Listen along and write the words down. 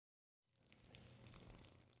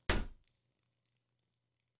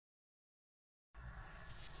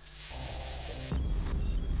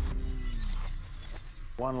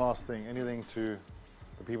One last thing, anything to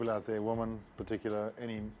the people out there, women in particular,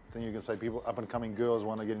 anything you can say, people, up-and-coming girls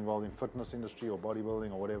want to get involved in fitness industry or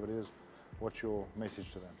bodybuilding or whatever it is, what's your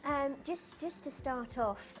message to them? Just to start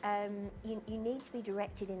off, you need to be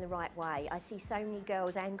directed in the right way. I see so many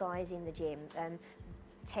girls and guys in the gym.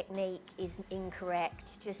 Technique is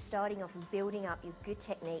incorrect. Just starting off and building up your good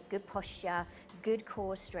technique, good posture, good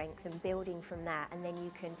core strength, and building from that, and then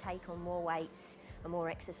you can take on more weights and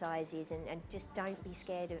more exercises, and just don't be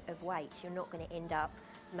scared of weights. You're not going to end up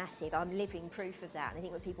massive. I'm living proof of that, and I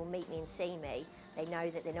think when people meet me and see me, they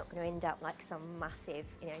know that they're not going to end up like some massive,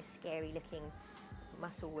 you know, scary looking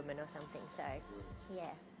muscle woman or something. So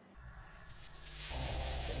yeah.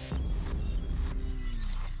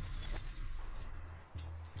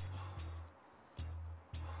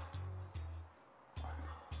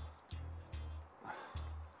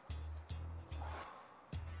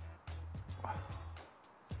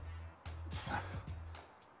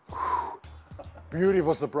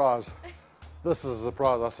 Beautiful surprise. This is a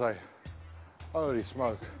surprise, I say. Holy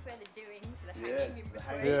smoke. I prefer the doing to the hanging in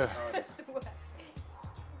between. Yeah. That's the worst.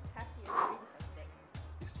 Happy you're doing something.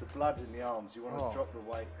 It's the blood in the arms. You want to drop the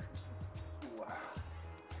weight. Wow.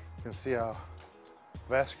 You can see how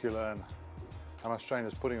vascular and how much strain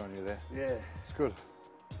it's putting on you there. Yeah. It's good.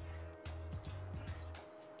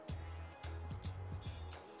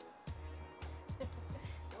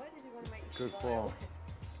 Why does he want to make you Good smile? form.